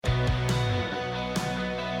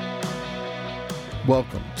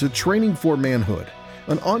Welcome to Training for Manhood,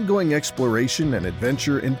 an ongoing exploration and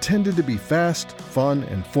adventure intended to be fast, fun,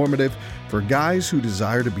 and informative for guys who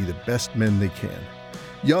desire to be the best men they can.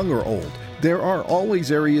 Young or old, there are always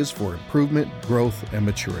areas for improvement, growth, and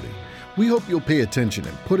maturity. We hope you'll pay attention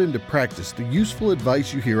and put into practice the useful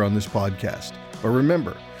advice you hear on this podcast. But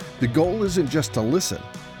remember, the goal isn't just to listen,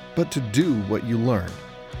 but to do what you learn.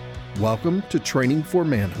 Welcome to Training for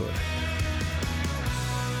Manhood.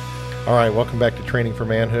 All right, welcome back to Training for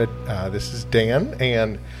Manhood. This is Dan,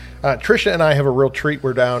 and Tricia and I have a real treat.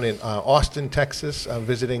 We're down in Austin, Texas,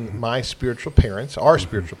 visiting my spiritual parents, our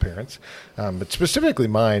spiritual parents, but specifically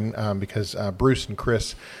mine, because Bruce and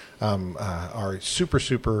Chris are super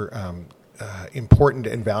important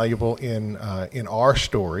and valuable in our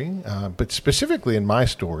story, but specifically in my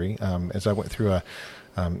story, as I went through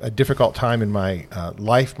a difficult time in my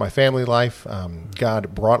life, my family life.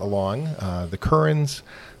 God brought along the Currans,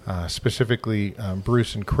 specifically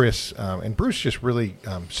Bruce and Chris, and Bruce just really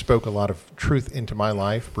spoke a lot of truth into my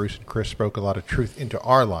life. Bruce and Chris spoke a lot of truth into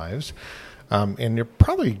our lives, and they're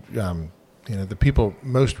probably the people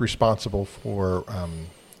most responsible for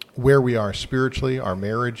where we are spiritually. Our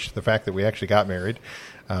marriage, the fact that we actually got married,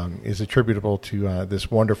 is attributable to this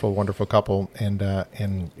wonderful couple, and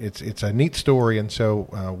it's a neat story. And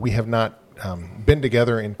so we have not been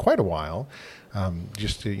together in quite a while.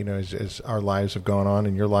 Just to, as our lives have gone on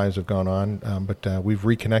and your lives have gone on, but we've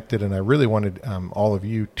reconnected, and I really wanted all of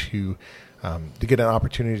you to get an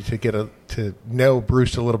opportunity to know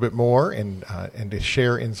Bruce a little bit more and to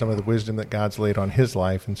share in some of the wisdom that God's laid on his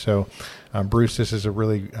life. And so, Bruce, this is a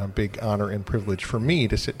really big honor and privilege for me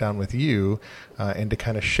to sit down with you and to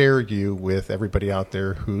kind of share you with everybody out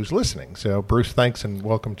there who's listening. So, Bruce, thanks and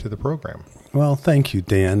welcome to the program. Well, thank you,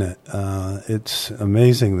 Dan. It's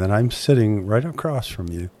amazing that I'm sitting right across from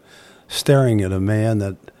you, staring at a man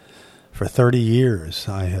that for 30 years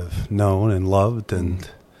I have known and loved, and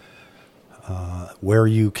where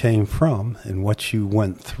you came from and what you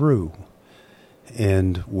went through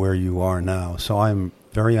and where you are now. So I'm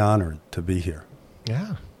very honored to be here.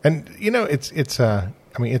 Yeah. And it's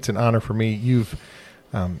an honor for me. You've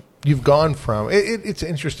gone from it's an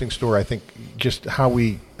interesting story. I think just how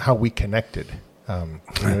we connected.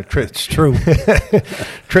 It's true.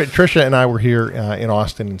 Tricia and I were here in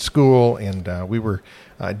Austin in school, and we were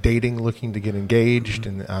dating, looking to get engaged,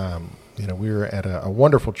 and we were at a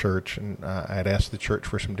wonderful church, and I had asked the church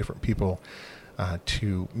for some different people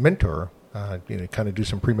to mentor, kind of do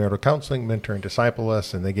some premarital counseling, mentor and disciple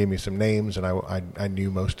us, and they gave me some names, and I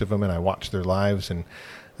knew most of them, and I watched their lives, and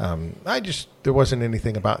there wasn't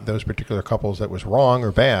anything about those particular couples that was wrong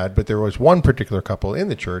or bad, but there was one particular couple in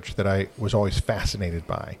the church that I was always fascinated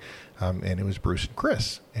by, and it was Bruce and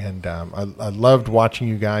Chris. And I loved watching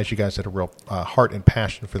you guys. You guys had a real heart and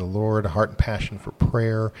passion for the Lord, a heart and passion for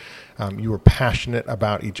prayer. You were passionate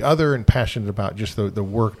about each other and passionate about just the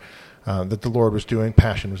work that the Lord was doing.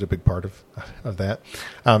 Passion was a big part of that.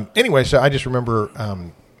 Anyway, so I just remember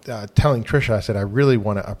telling Tricia, I said, I really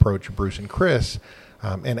want to approach Bruce and Chris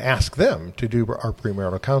and ask them to do our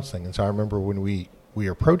premarital counseling. And so I remember when we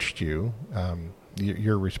approached you,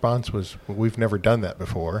 your response was, well, we've never done that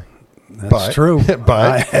before. That's true. But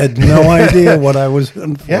I had no idea what I was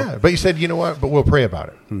in for. Yeah, but you said, you know what, but we'll pray about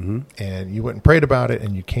it. Mm-hmm. And you went and prayed about it,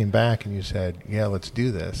 and you came back and you said, yeah, let's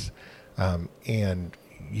do this. And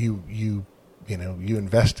you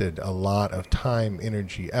invested a lot of time,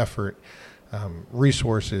 energy, effort,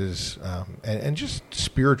 resources, and just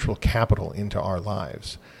spiritual capital into our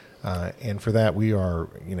lives. And for that, we are,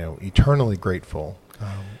 eternally grateful.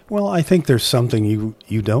 Well, I think there's something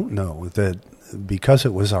you don't know, that because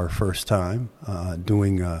it was our first time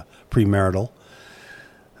doing premarital,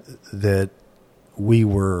 that we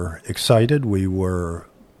were excited, we were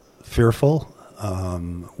fearful.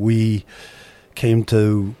 We came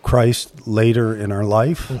to Christ later in our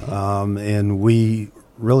life, mm-hmm. And we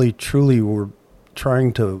really, truly were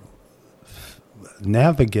trying to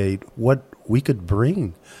navigate what we could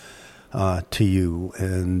bring to you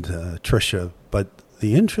and Tricia. But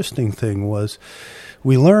the interesting thing was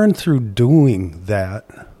we learned through doing that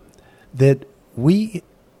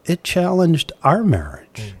it challenged our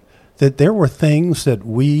marriage, that there were things that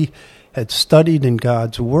we had studied in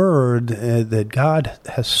God's Word, that God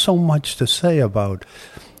has so much to say about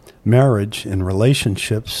marriage and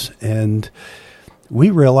relationships, and we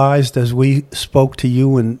realized as we spoke to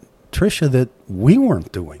you and Tricia that we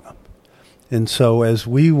weren't doing them. And so as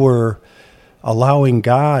we were allowed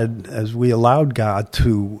God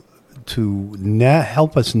to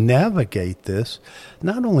help us navigate this,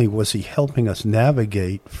 not only was he helping us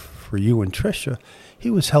navigate for you and Tricia, he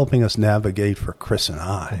was helping us navigate for Chris and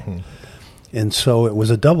I. Mm-hmm. And so it was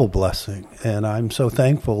a double blessing. And I'm so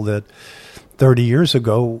thankful that 30 years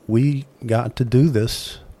ago we got to do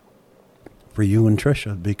this for you and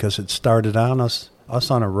Tricia, because it started on us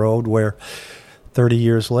on a road where 30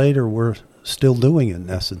 years later we're still doing it, in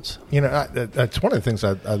essence. That's one of the things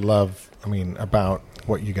I love, about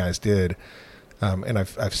what you guys did, and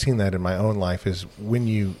I've seen that in my own life, is when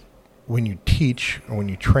you teach, or when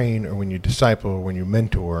you train, or when you disciple, or when you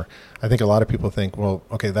mentor, I think a lot of people think, well,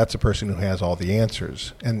 okay, that's a person who has all the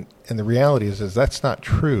answers. And the reality is that's not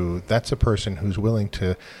true. That's a person who's willing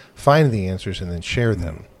to find the answers and then share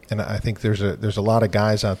them. And I think there's a lot of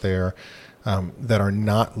guys out there that are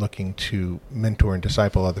not looking to mentor and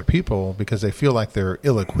disciple other people because they feel like they're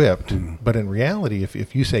ill-equipped. But in reality,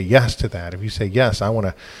 if you say yes to that, if you say, yes, I want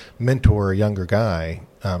to mentor a younger guy,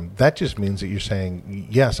 that just means that you're saying,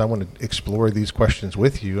 yes, I want to explore these questions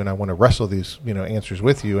with you, and I want to wrestle these answers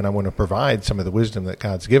with you, and I want to provide some of the wisdom that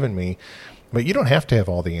God's given me. But you don't have to have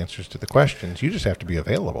all the answers to the questions. You just have to be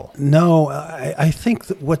available. No, I think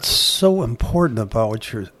that what's so important about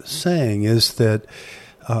what you're saying is that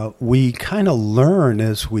we kind of learn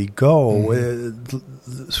as we go.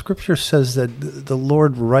 The Scripture says that the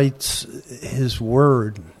Lord writes His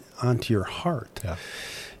Word onto your heart. Yeah.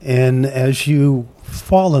 And as you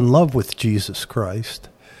fall in love with Jesus Christ,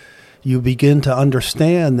 you begin to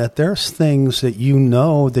understand that there's things that you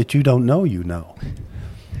know that you don't know you know.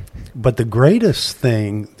 But the greatest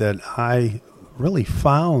thing that I really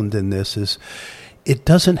found in this is it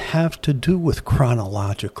doesn't have to do with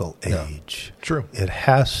chronological age. Yeah, true. It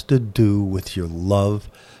has to do with your love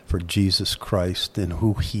for Jesus Christ and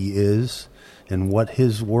who He is and what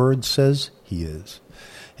His Word says He is.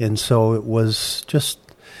 And so it was just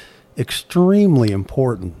extremely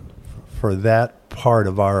important for that part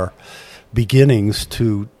of our beginnings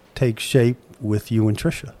to take shape with you and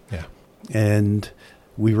Tricia. Yeah. And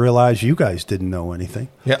we realized you guys didn't know anything.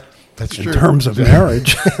 Yeah, that's true. In terms of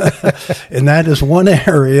marriage. And that is one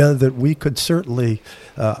area that we could certainly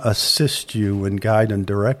assist you and guide and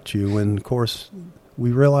direct you. And, of course,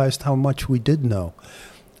 we realized how much we did know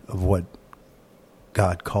of what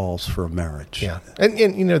God calls for a marriage. Yeah. And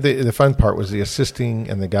the fun part was the assisting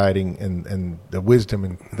and the guiding and the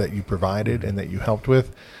wisdom that you provided and that you helped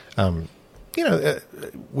with.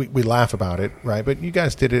 We laugh about it, right? But you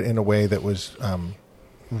guys did it in a way that was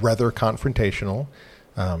rather confrontational,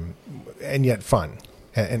 and yet fun,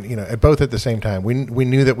 and both at the same time. We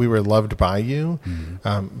knew that we were loved by you,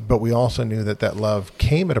 but we also knew that love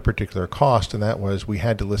came at a particular cost, and that was we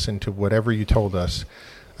had to listen to whatever you told us,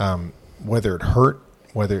 whether it hurt,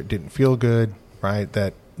 whether it didn't feel good, right?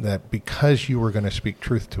 That because you were going to speak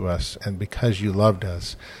truth to us, and because you loved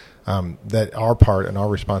us, that our part and our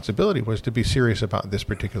responsibility was to be serious about this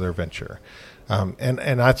particular venture. And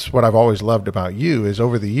that's what I've always loved about you is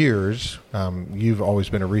over the years, you've always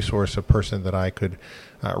been a resource, a person that I could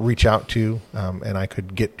reach out to, and I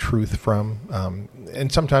could get truth from. And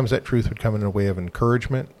sometimes that truth would come in the way of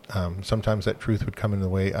encouragement. Sometimes that truth would come in the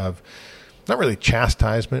way of not really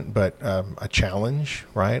chastisement, but a challenge,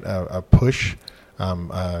 right? A push.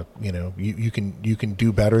 You can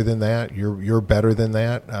do better than that. You're better than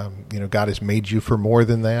that. God has made you for more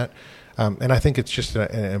than that. And I think it's just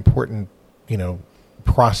an important,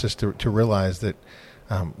 process to realize that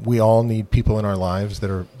we all need people in our lives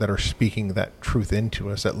that are speaking that truth into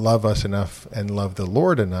us, that love us enough and love the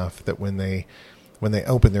Lord enough that when they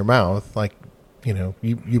open their mouth, like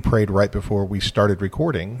you prayed right before we started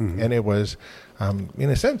recording, and it was in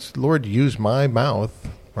a sense, Lord, use my mouth,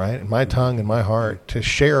 right, and my tongue and my heart to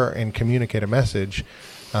share and communicate a message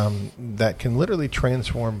that can literally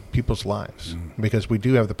transform people's lives, because we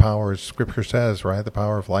do have the power, as Scripture says, right, the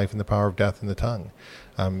power of life and the power of death in the tongue.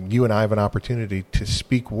 You and I have an opportunity to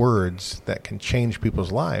speak words that can change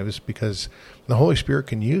people's lives, because the Holy Spirit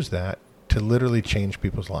can use that to literally change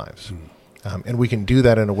people's lives. And we can do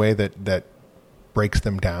that in a way that breaks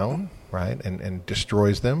them down, right, and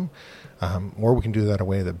destroys them, or we can do that in a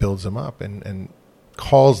way that builds them up and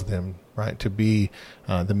calls them, right, to be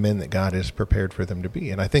the men that God has prepared for them to be.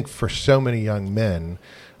 And I think for so many young men,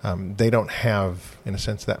 they don't have, in a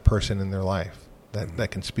sense, that person in their life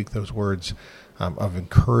that can speak those words of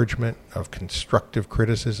encouragement, of constructive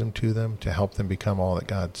criticism to them, to help them become all that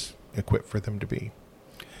God's equipped for them to be.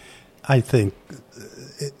 I think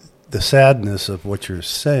the sadness of what you're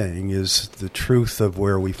saying is the truth of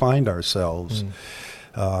where we find ourselves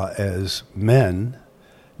as men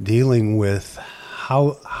dealing with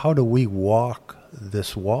how do we walk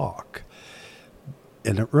this walk?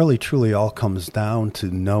 And it really truly all comes down to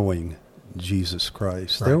knowing Jesus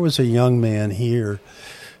Christ. Right. There was a young man here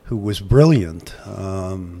who was brilliant,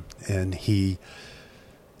 and he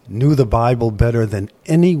knew the Bible better than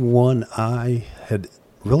anyone I had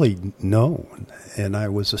really known, and I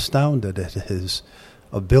was astounded at his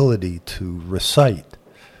ability to recite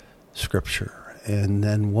Scripture. And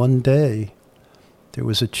then one day, there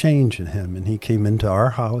was a change in him, and he came into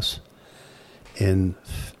our house and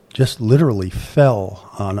just literally fell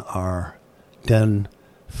on our den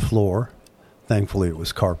floor. Thankfully, it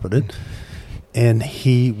was carpeted. And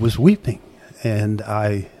he was weeping, and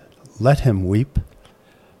I let him weep.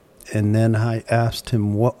 And then I asked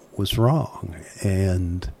him what was wrong.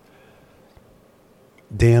 And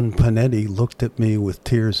Dan Panetti looked at me with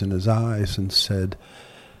tears in his eyes and said,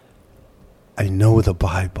 I know the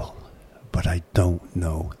Bible, but I don't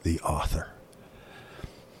know the author.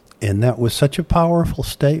 And that was such a powerful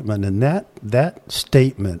statement. And that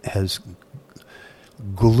statement has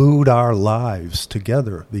glued our lives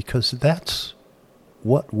together, because that's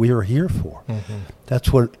what we're here for. Mm-hmm.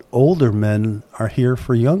 That's what older men are here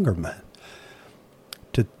for younger men.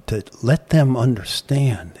 To let them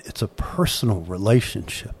understand it's a personal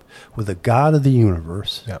relationship with the God of the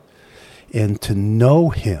universe. Yep. And to know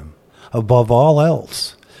him above all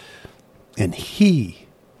else. And he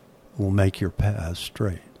will make your paths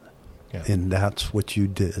straight. Yeah. And that's what you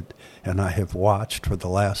did. And I have watched for the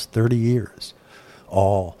last 30 years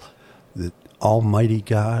all that Almighty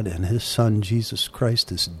God and his Son, Jesus Christ,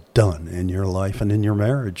 has done in your life and in your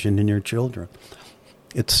marriage and in your children.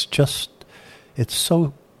 It's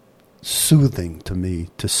so soothing to me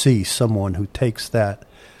to see someone who takes that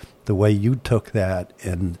the way you took that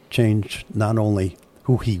and changed not only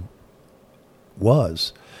who he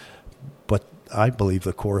was, but I believe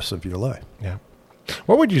the course of your life. Yeah.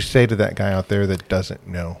 What would you say to that guy out there that doesn't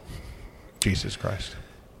know Jesus Christ?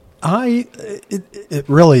 I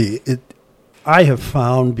have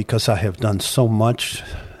found, because I have done so much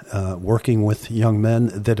working with young men,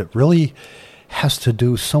 that it really has to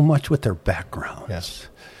do so much with their backgrounds. Yes.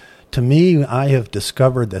 To me, I have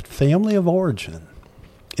discovered that family of origin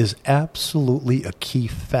is absolutely a key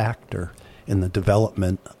factor in the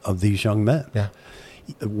development of these young men. Yeah.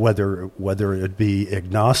 Whether it be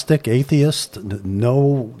agnostic, atheist,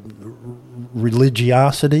 no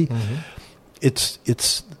religiosity, mm-hmm.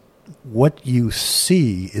 It's what you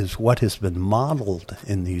see is what has been modeled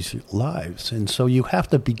in these lives. And so you have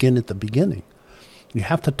to begin at the beginning. You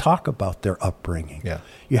have to talk about their upbringing. Yeah.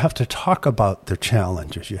 You have to talk about their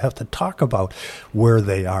challenges. You have to talk about where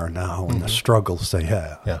they are now and mm-hmm. the struggles they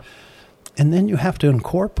have. Yeah. And then you have to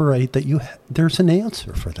incorporate that there's an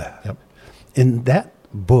answer for that. Yep. And that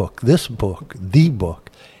book, the book,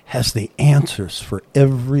 has the answers for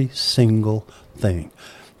every single thing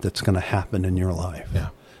that's going to happen in your life. Yeah.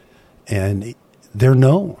 And they're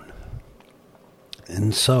known.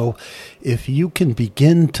 And so if you can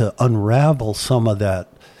begin to unravel some of that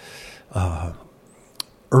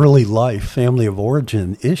early life family of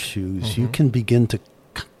origin issues, mm-hmm. you can begin to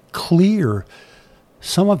clear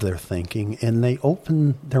some of their thinking, and they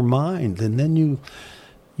open their mind. And then you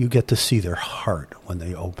get to see their heart when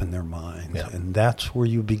they open their minds. Yeah. And that's where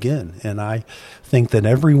you begin. And I think that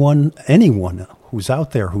anyone who's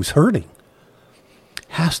out there who's hurting,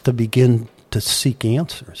 has to begin to seek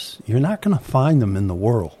answers. You're not going to find them in the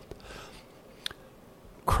world.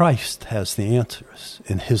 Christ has the answers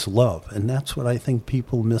in his love. And that's what I think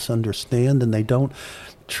people misunderstand, and they don't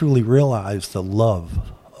truly realize the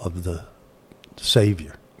love of the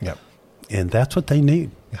Savior. Yep. And that's what they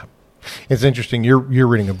need. Yeah. It's interesting. You're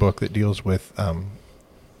reading a book that deals with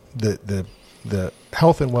the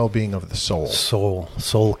health and well-being of the soul.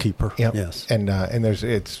 Soul keeper. Yep. Yes. And there's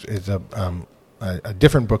it's a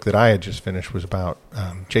different book that I had just finished was about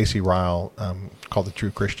J.C. Ryle called The True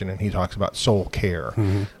Christian, and he talks about soul care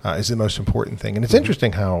mm-hmm. Is the most important thing. And it's mm-hmm.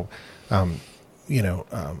 interesting how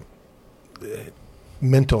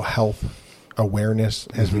mental health awareness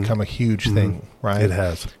has mm-hmm. become a huge mm-hmm. thing, right? It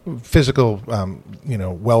has. Physical,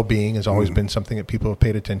 well-being has always mm-hmm. been something that people have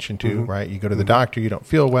paid attention to, mm-hmm. right? You go to the doctor, you don't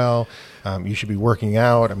feel well, you should be working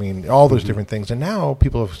out. I mean, all those mm-hmm. different things. And now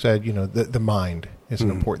people have said, the mind is an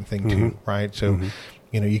mm-hmm. important thing too, mm-hmm. right? So, mm-hmm.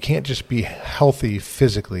 You can't just be healthy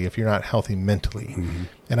physically if you're not healthy mentally. Mm-hmm.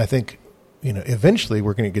 And I think, eventually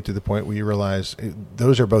we're going to get to the point where you realize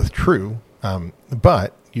those are both true,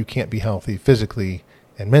 but you can't be healthy physically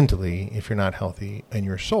and mentally if you're not healthy in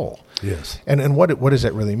your soul. Yes. And what does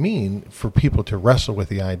that really mean for people to wrestle with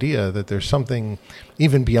the idea that there's something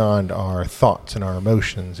even beyond our thoughts and our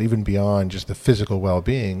emotions, even beyond just the physical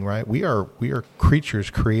well-being, right? We are creatures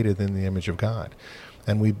created in the image of God.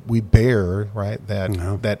 And we bear, right,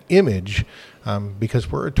 that image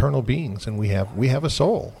because we're eternal beings and we have a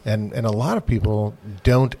soul. And a lot of people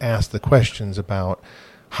don't ask the questions about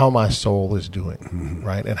how my soul is doing,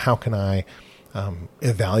 right? And how can I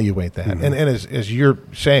evaluate that? And as you're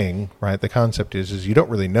saying, right, the concept is you don't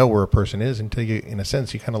really know where a person is until you, in a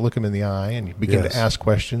sense, you kind of look them in the eye and you begin to ask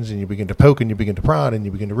questions and you begin to poke and you begin to prod and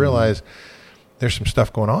you begin to realize there's some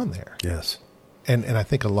stuff going on there. Yes. And I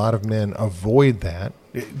think a lot of men avoid that,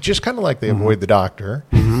 just kind of like they avoid the doctor.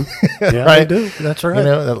 Yeah, right? they do. That's right.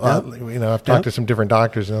 I've talked to some different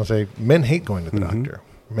doctors, and they'll say men hate going to the doctor.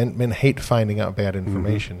 Men hate finding out bad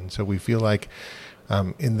information, and so we feel like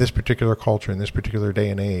in this particular culture, in this particular day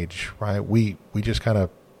and age, right? We just kind of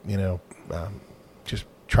just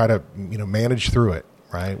try to manage through it,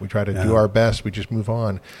 right? We try to do our best. We just move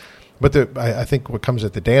on. But I think what comes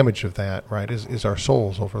at the damage of that, right, is our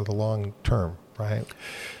souls over the long term, right?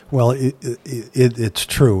 Well, it's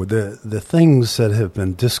true. The things that have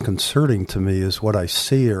been disconcerting to me is what I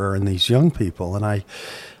see are in these young people, and I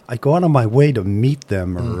go out of my way to meet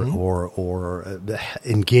them or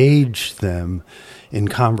engage them in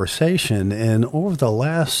conversation. And over the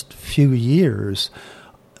last few years,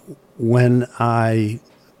 when I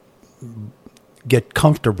get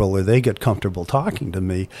comfortable or they get comfortable talking to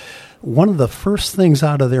me, one of the first things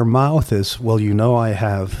out of their mouth is, well, I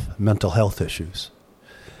have mental health issues.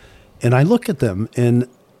 And I look at them, and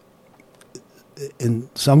in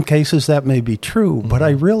some cases that may be true, but I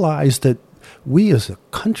realize that we as a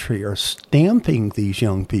country are stamping these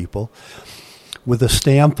young people with a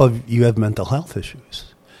stamp of you have mental health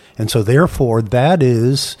issues. And so therefore that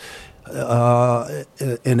is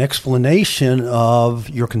an explanation of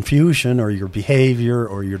your confusion or your behavior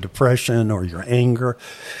or your depression or your anger.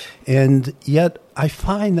 And yet I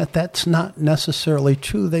find that that's not necessarily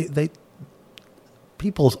true.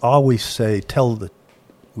 People always say,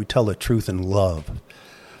 we tell the truth in love.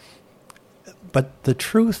 But the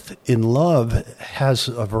truth in love has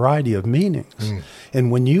a variety of meanings. And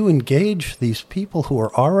when you engage these people who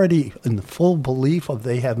are already in the full belief of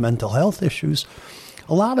they have mental health issues,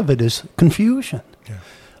 a lot of it is confusion. Yeah.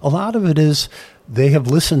 A lot of it is they have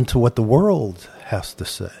listened to what the world has to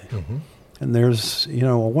say. And there's,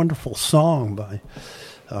 a wonderful song by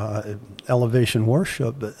Elevation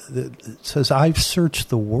Worship that says, I've searched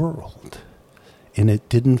the world and it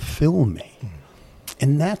didn't fill me.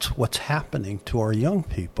 And that's what's happening to our young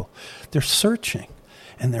people. They're searching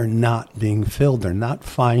and they're not being filled. They're not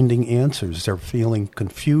finding answers. They're feeling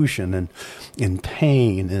confusion and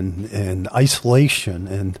pain and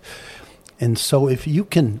isolation. And so if you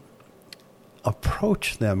can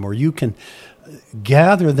approach them or you can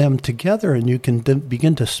gather them together and you can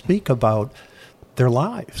begin to speak about their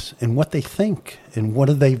lives and what they think and what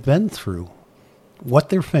have they been through, what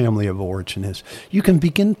their family of origin is, you can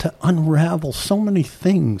begin to unravel so many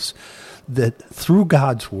things that through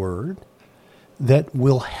God's word that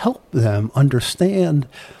will help them understand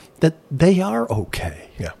that they are okay,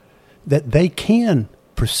 that they can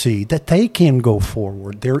proceed, that they can go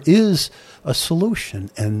forward. There is a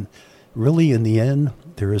solution, and really in the end,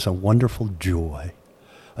 there is a wonderful joy,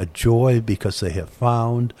 a joy because they have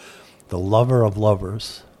found the lover of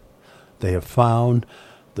lovers, they have found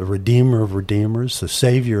the Redeemer of Redeemers, the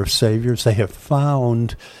Savior of Saviors. They have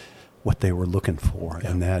found what they were looking for,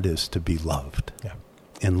 and that is to be loved. Yeah.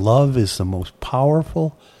 And love is the most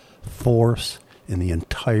powerful force in the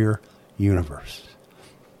entire universe.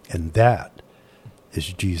 And that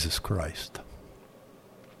is Jesus Christ.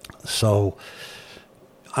 So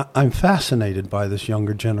I'm fascinated by this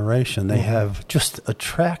younger generation. They have just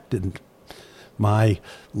attracted my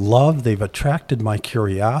love. They've attracted my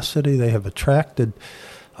curiosity. They have attracted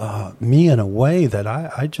me in a way that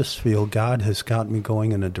I just feel God has got me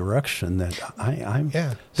going in a direction that I'm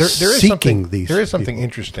seeking these. There is something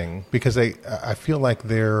interesting because I feel like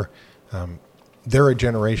they're a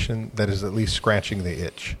generation that is at least scratching the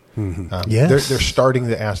itch. Yes. They're starting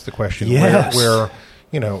to ask the question where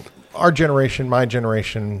our generation, my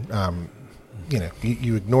generation,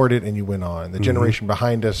 you ignored it and you went on. The generation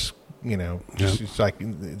behind us, it's like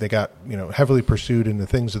they got, heavily pursued in the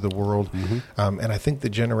things of the world. And I think the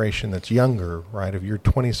generation that's younger, right, if you're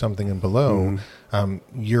 20-something and below,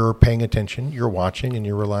 you're paying attention, you're watching, and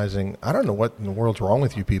you're realizing, I don't know what in the world's wrong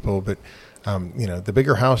with you people, but, the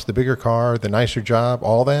bigger house, the bigger car, the nicer job,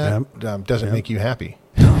 all that doesn't make you happy.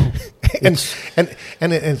 and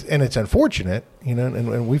it's unfortunate,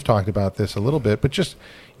 and we've talked about this a little bit, but just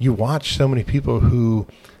you watch so many people who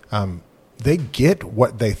they get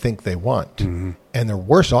what they think they want, and they're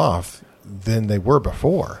worse off than they were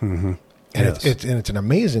before. And it's an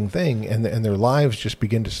amazing thing, and their lives just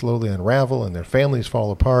begin to slowly unravel, and their families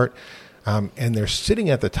fall apart. and they're sitting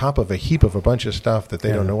at the top of a heap of a bunch of stuff that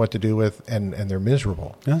they don't know what to do with, and they're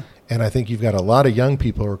miserable. Yeah. And I think you've got a lot of young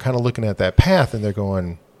people who are kind of looking at that path, and they're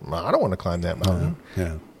going, well, I don't want to climb that mountain,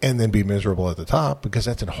 and then be miserable at the top, because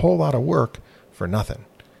that's a whole lot of work for nothing.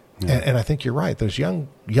 Yeah. And I think you're right. Those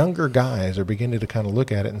younger guys are beginning to kind of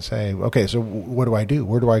look at it and say, okay, so what do I do?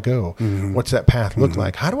 Where do I go? What's that path look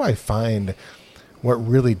like? How do I find what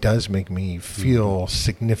really does make me feel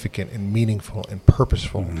significant and meaningful and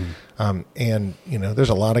purposeful? And, there's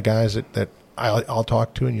a lot of guys that I'll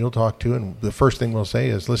talk to and you'll talk to, and the first thing we'll say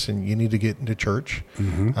is, listen, you need to get into church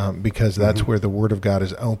because that's where the Word of God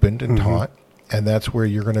is opened and taught, and that's where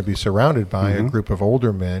you're going to be surrounded by a group of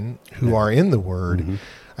older men who are in the Word.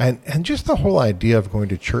 And just the whole idea of going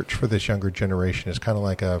to church for this younger generation is kind of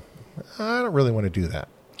like I don't really want to do that.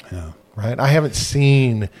 Yeah. Right? I haven't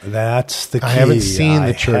seen... That's the key. I haven't seen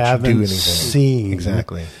the church do anything. Seen.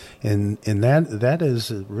 Exactly. And that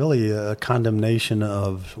is really a condemnation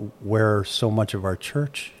of where so much of our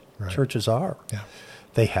churches are. Yeah.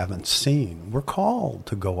 They haven't seen. We're called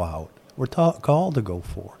to go out. We're called to go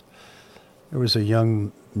forth. There was a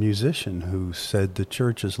young musician who said the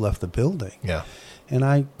church has left the building. Yeah. And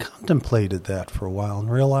I contemplated that for a while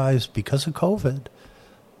and realized because of COVID,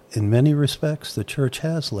 in many respects, the church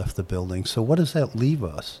has left the building. So what does that leave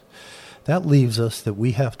us? That leaves us that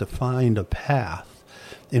we have to find a path,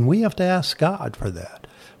 and we have to ask God for that.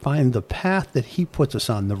 Find the path that He puts us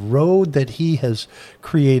on, the road that He has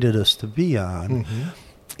created us to be on.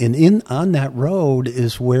 And on that road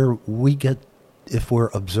is where we get, if we're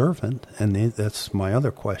observant, and that's my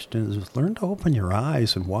other question, is learn to open your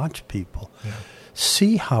eyes and watch people. Yeah.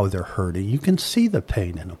 See how they're hurting. You can see the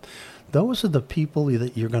pain in them. Those are the people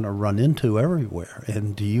that you're going to run into everywhere.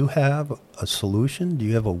 And do you have a solution? Do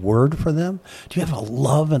you have a word for them? Do you have a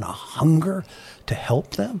love and a hunger to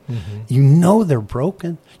help them? You know they're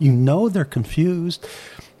broken. You know they're confused.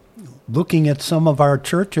 Looking at some of our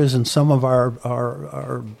churches and some of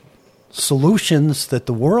our solutions that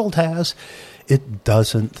the world has, it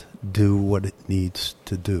doesn't do what it needs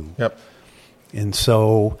to do. Yep. And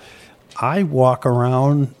so I walk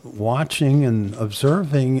around watching and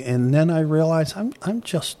observing, and then I realize I'm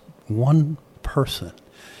just one person.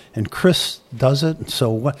 And Chris does it, and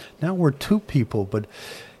so now we're two people, but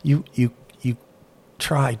you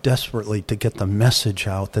try desperately to get the message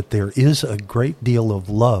out that there is a great deal of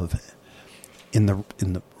love in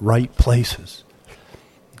the right places.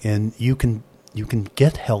 And you can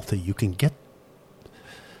get healthy, you can get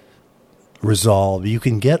resolve, you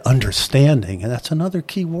can get understanding, and that's another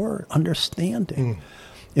key word, understanding.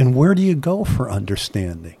 And where do you go for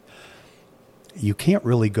understanding? You can't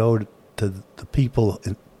really go to the people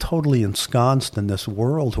totally ensconced in this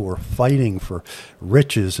world who are fighting for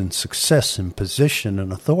riches and success and position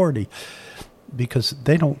and authority, because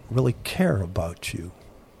they don't really care about you.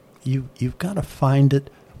 You've got to find it.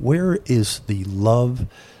 Where is the love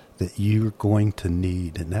that you're going to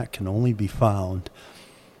need? And that can only be found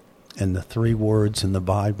in the three words in the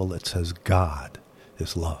Bible that says God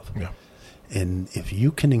is love. Yeah. And if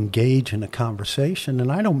you can engage in a conversation, and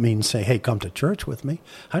I don't mean say, hey, come to church with me.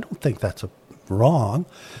 I don't think that's wrong.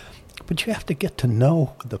 But you have to get to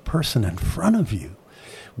know the person in front of you,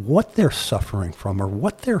 what they're suffering from or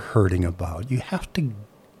what they're hurting about. You have to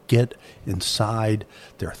get inside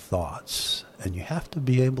their thoughts, and you have to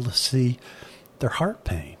be able to see their heart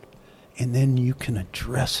pain. And then you can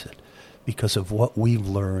address it because of what we've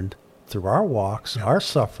learned through our walks, our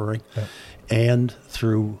suffering, and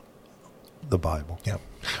through the Bible. Yeah.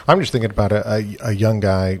 I'm just thinking about a young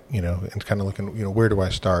guy, and kind of looking, where do I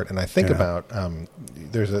start? And I think about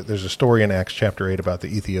there's a story in Acts chapter 8 about the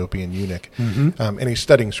Ethiopian eunuch, and he's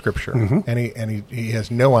studying Scripture, and he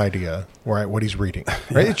has no idea what he's reading.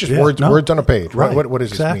 Right? It's just words on a page. Right? What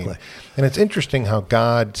does this mean? And it's interesting how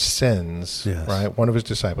God sends one of His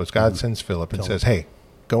disciples. God sends Philip and says, "Hey,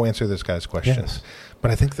 go answer this guy's questions." Yes. But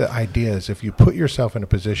I think the idea is if you put yourself in a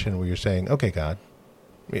position where you're saying, "Okay, God,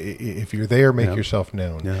 if you're there, make yourself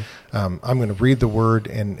known. Yeah. I'm going to read the Word,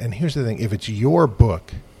 and here's the thing: if it's your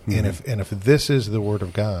book, and if this is the Word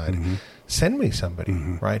of God, send me somebody,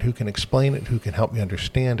 right, who can explain it, who can help me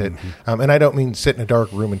understand it. And I don't mean sit in a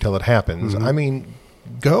dark room until it happens. I mean,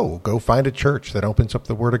 go find a church that opens up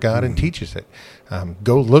the Word of God and teaches it.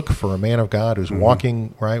 Go look for a man of God who's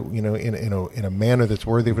walking right, in a manner that's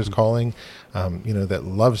worthy of his calling. That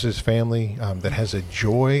loves his family, that has a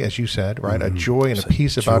joy, as you said, right, a joy and a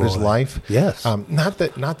peace about his life. Yes, not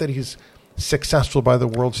that he's successful by the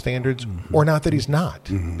world standards or not that he's not,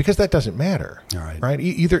 because that doesn't matter, right?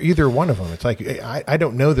 Either one of them. It's like, I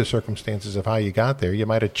don't know the circumstances of how you got there. You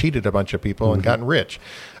might have cheated a bunch of people and gotten rich,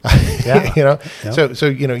 So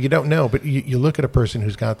you don't know, but you look at a person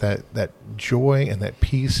who's got that joy and that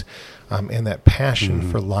peace and that passion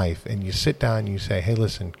for life, and you sit down and you say, hey,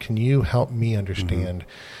 listen, can you help me understand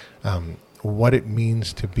what it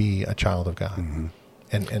means to be a child of God?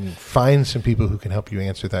 And find some people who can help you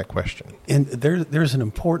answer that question. And there's an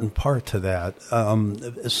important part to that.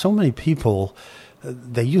 So many people,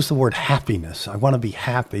 they use the word happiness. I want to be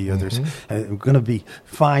happy, or I'm going to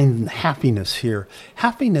find happiness here.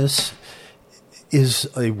 Happiness is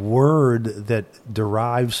a word that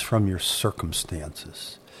derives from your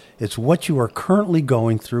circumstances. It's what you are currently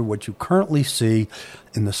going through, what you currently see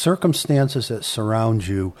in the circumstances that surround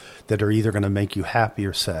you that are either going to make you happy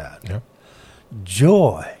or sad. Yeah.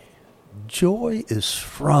 Joy is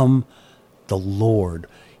from the Lord.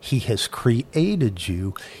 He has created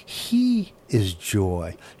you. He is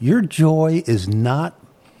joy. Your joy is not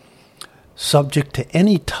subject to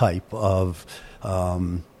any type of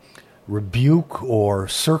rebuke or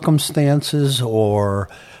circumstances or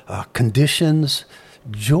conditions.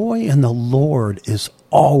 Joy in the Lord is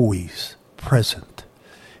always present.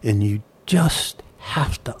 And you just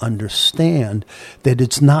have to understand that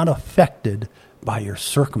it's not affected by your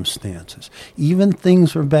circumstances. Even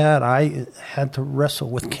things are bad. I had to wrestle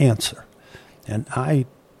with cancer, and I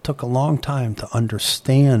took a long time to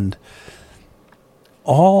understand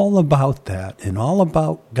all about that and all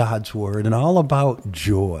about God's word and all about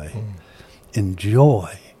joy. And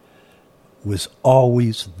joy was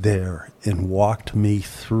always there and walked me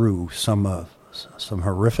through some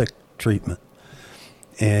horrific treatment.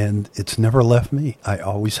 And it's never left me. I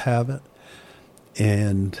always have it.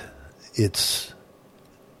 And it's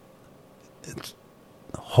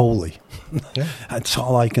holy. Yeah. That's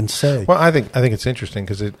all I can say. Well, I think it's interesting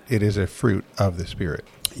because it is a fruit of the Spirit.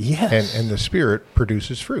 Yes. And the Spirit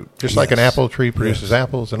produces fruit. Just like an apple tree produces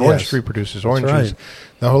apples, an orange tree produces oranges. Right.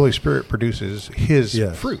 The Holy Spirit produces His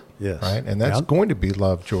fruit. Yes. Right? And that's going to be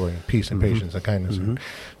love, joy, and peace, and patience, and kindness, and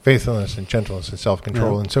faithfulness, and gentleness, and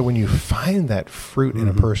self-control. And so when you find that fruit in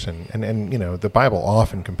a person, and the Bible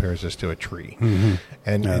often compares this to a tree.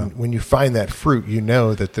 And when you find that fruit, you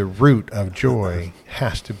know that the root of joy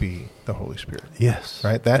has to be the Holy Spirit. Yes.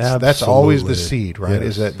 Right? That's always the seed, right?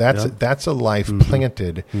 Yes. Is that's a life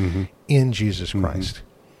planted in Jesus Christ.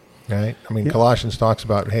 Right? I mean, Colossians talks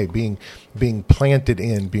about, hey, being planted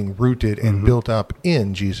in, being rooted and built up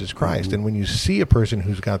in Jesus Christ. And when you see a person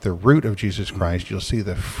who's got the root of Jesus Christ, you'll see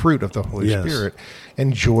the fruit of the Holy Spirit,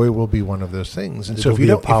 and joy will be one of those things. And so if you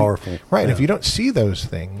don't, if you don't see those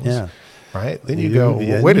things, right, then you go,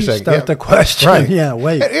 well, wait a second. Start the question. Right. Yeah,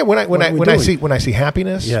 wait. When I see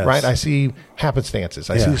happiness, right, I see happenstances.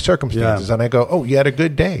 I see circumstances, and I go, oh, you had a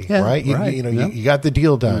good day, right? You got the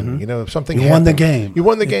deal done. Something you happened. won the game. You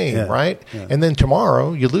won the game, right? Yeah. And then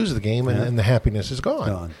tomorrow you lose the game, and the happiness is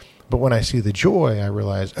gone. But when I see the joy, I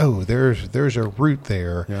realize, oh, there's a root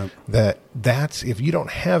there that's if you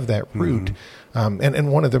don't have that root,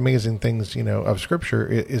 and one of the amazing things of Scripture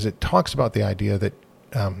is it talks about the idea that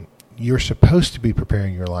you're supposed to be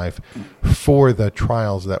preparing your life for the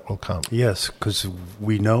trials that will come. Yes, because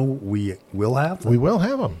we know we will have them. We will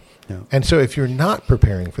have them. Yeah. And so if you're not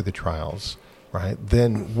preparing for the trials, right,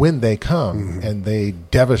 then when they come and they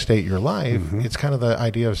devastate your life, it's kind of the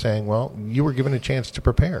idea of saying, well, you were given a chance to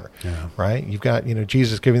prepare, right? You've got,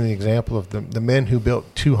 Jesus giving the example of the men who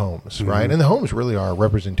built two homes, right? And the homes really are a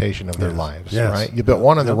representation of their lives, right? You built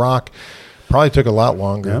one on the rock. Probably took a lot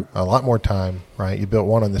longer, a lot more time, right? You built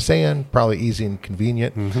one on the sand, probably easy and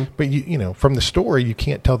convenient. But from the story, you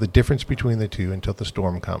can't tell the difference between the two until the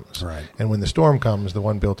storm comes. Right. And when the storm comes, the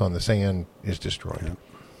one built on the sand is destroyed,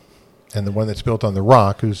 and the one that's built on the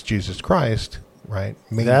rock, who's Jesus Christ, right,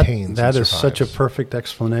 maintains. That and is such a perfect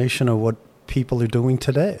explanation of what people are doing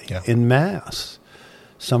today in mass.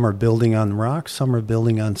 Some are building on rock, some are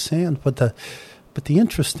building on sand, but the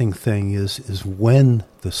interesting thing is when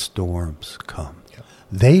the storms come.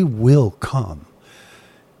 They will come.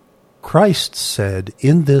 Christ said,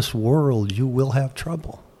 in this world you will have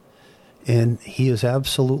trouble. And he is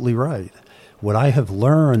absolutely right. What I have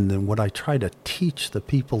learned and what I try to teach the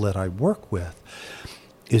people that I work with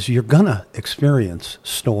is you're going to experience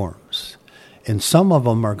storms. And some of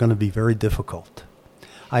them are going to be very difficult.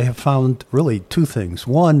 I have found really two things.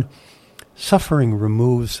 One, suffering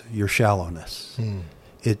removes your shallowness.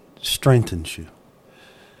 It strengthens you.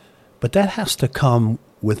 But that has to come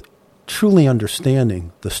with truly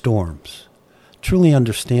understanding the storms, truly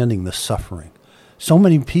understanding the suffering. So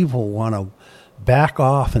many people want to back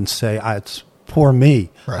off and say, it's poor me.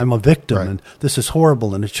 Right. I'm a victim, Right. and this is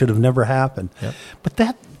horrible, and it should have never happened. Yep.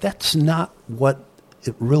 But that's not what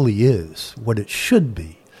it really is, what it should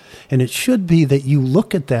be. And it should be that you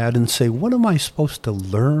look at that and say, what am I supposed to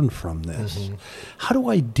learn from this? Mm-hmm. How do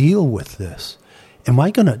I deal with this? Am I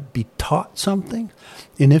going to be taught something?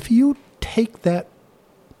 And if you take that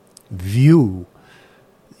view,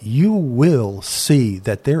 you will see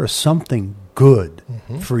that there is something good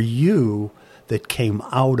for you that came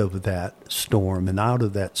out of that storm and out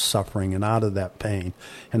of that suffering and out of that pain.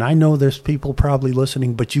 And I know there's people probably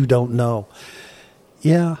listening, but you don't know.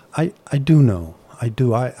 Yeah, I do know. I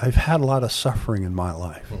do. I've had a lot of suffering in my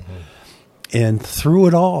life. And through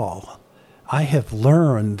it all, I have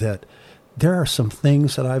learned that there are some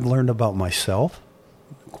things that I've learned about myself,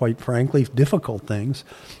 quite frankly, difficult things,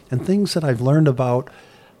 and things that I've learned about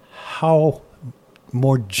how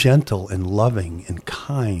more gentle and loving and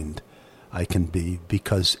kind I can be,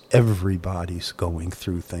 because everybody's going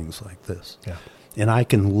through things like this. Yeah. And I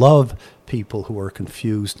can love people who are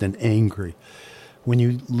confused and angry. When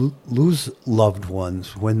you lose loved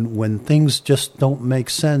ones, when things just don't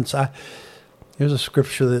make sense. There's a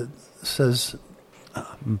scripture that says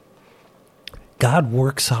God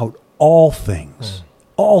works out all things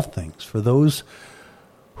for those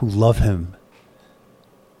who love him.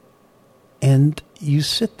 And you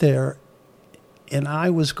sit there, and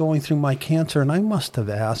I was going through my cancer, and I must have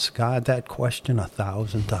asked God that question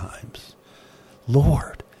 1,000 times.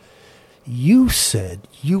 Lord, you said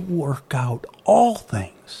you work out all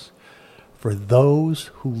things for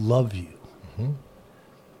those who love you.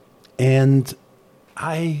 And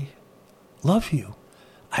I love you.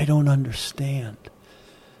 I don't understand.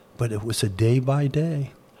 But it was a day by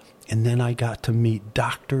day. And then I got to meet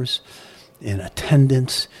doctors and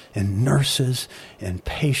attendants and nurses and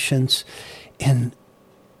patients. And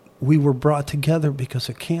we were brought together because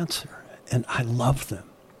of cancer. And I loved them.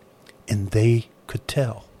 And they could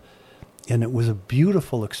tell. And it was a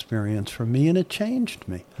beautiful experience for me, and it changed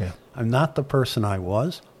me. Yeah. I'm not the person I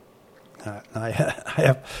was. I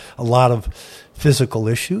have a lot of physical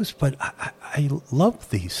issues, but I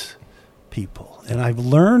love these people. And I've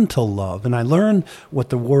learned to love, and I learned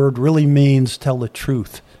what the word really means, tell the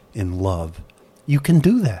truth in love. You can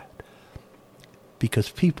do that because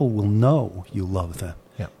people will know you love them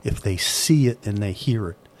if they see it and they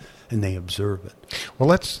hear it and they observe it. Well,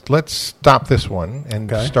 let's stop this one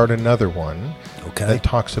and start another one that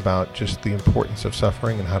talks about just the importance of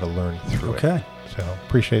suffering and how to learn through it. So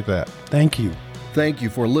appreciate that. Thank you. Thank you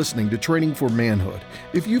for listening to Training for Manhood.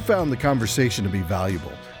 If you found the conversation to be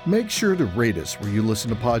valuable, make sure to rate us where you listen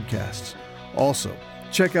to podcasts. Also,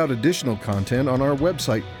 check out additional content on our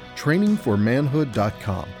website,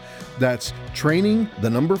 trainingformanhood.com. That's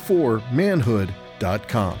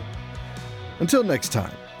training4manhood.com. Until next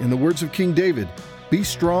time, in the words of King David, be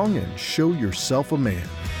strong and show yourself a man.